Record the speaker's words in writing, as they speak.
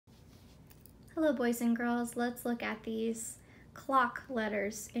Hello boys and girls, let's look at these clock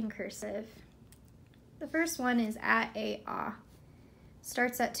letters in cursive. The first one is at, a, ah.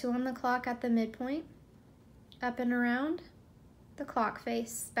 Starts at 2 on the clock at the midpoint, up and around the clock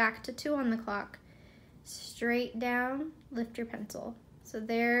face, back to 2 on the clock, straight down, lift your pencil. So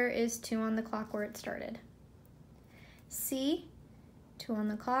there is 2 on the clock where it started. C, 2 on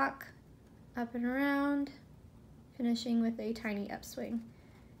the clock, up and around, finishing with a tiny upswing.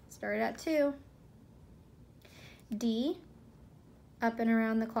 Start at 2. D, up and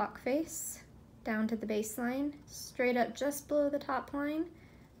around the clock face, down to the baseline, straight up just below the top line,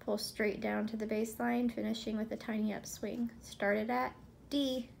 pull straight down to the baseline, finishing with a tiny upswing. Started at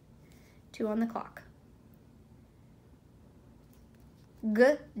D, 2 on the clock. G,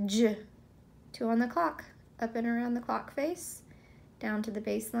 J, 2 on the clock, up and around the clock face, down to the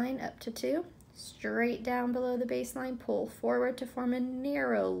baseline, up to 2, straight down below the baseline, pull forward to form a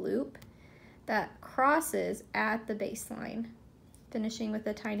narrow loop that crosses at the baseline, finishing with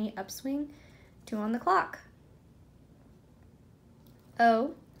a tiny upswing, 2 on the clock.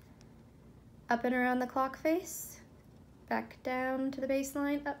 O, up and around the clock face, back down to the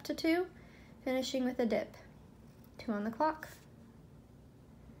baseline, up to 2, finishing with a dip, 2 on the clock.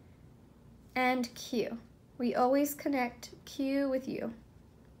 And Q. We always connect Q with U.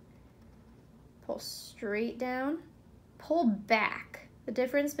 Pull straight down, pull back. The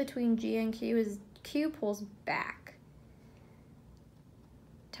difference between G and Q is Q pulls back.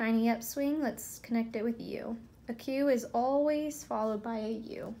 Tiny upswing, let's connect it with U. A Q is always followed by a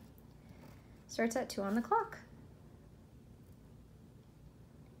U. Starts at 2 on the clock.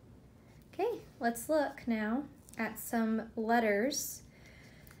 Okay, let's look now at some letters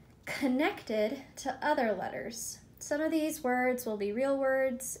connected to other letters. Some of these words will be real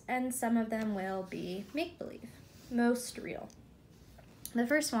words and some of them will be make-believe, most real. The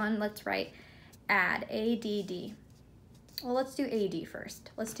first one, let's write add, A-D-D. Well, let's do A-D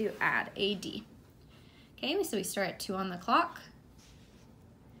first. Let's do add, A-D. Okay, so we start at 2 on the clock,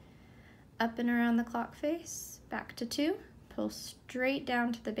 up and around the clock face, back to 2, pull straight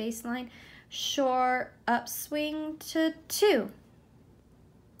down to the baseline, short upswing to 2.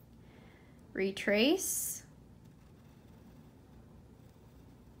 Retrace,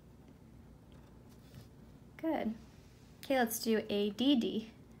 good. Okay, let's do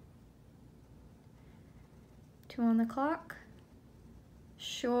ADD. 2 on the clock,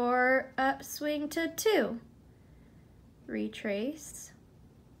 short upswing to 2. Retrace,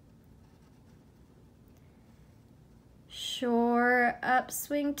 short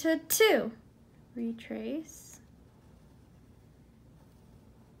upswing to 2. Retrace.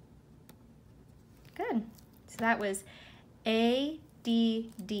 Good. So that was A,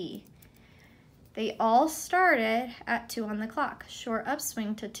 D, D. They all started at 2 on the clock. Short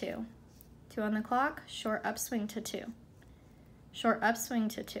upswing to 2. 2 on the clock, short upswing to 2. Short upswing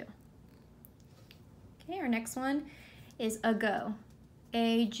to 2. Okay, our next one is ago.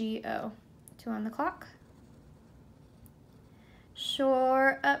 A-G-O. 2 on the clock.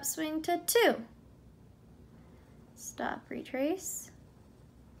 Short upswing to 2. Stop, retrace.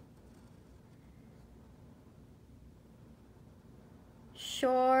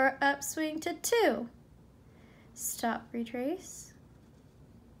 Short upswing to 2. Stop, retrace.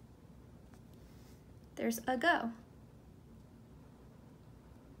 There's a go.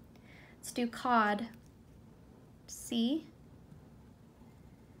 Let's do cod. C.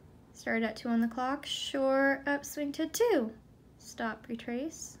 Start at 2 on the clock. Short upswing to 2. Stop,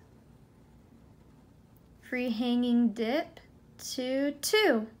 retrace. Free hanging dip to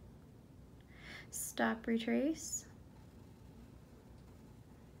 2. Stop, retrace.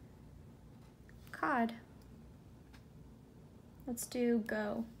 Cod. Let's do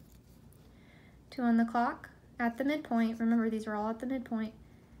go. 2 on the clock, at the midpoint. Remember, these are all at the midpoint.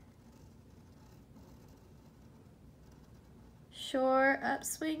 Short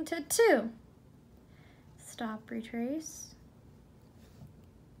upswing to 2. Stop, retrace.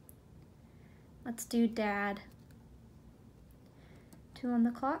 Let's do dad. 2 on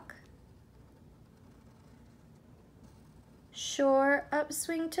the clock. Short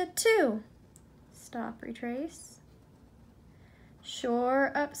upswing to 2. Stop, retrace.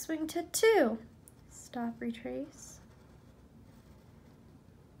 Short upswing to 2. Stop, retrace.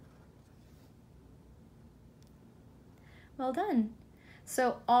 Well done.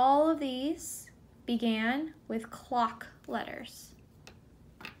 So all of these began with clock letters.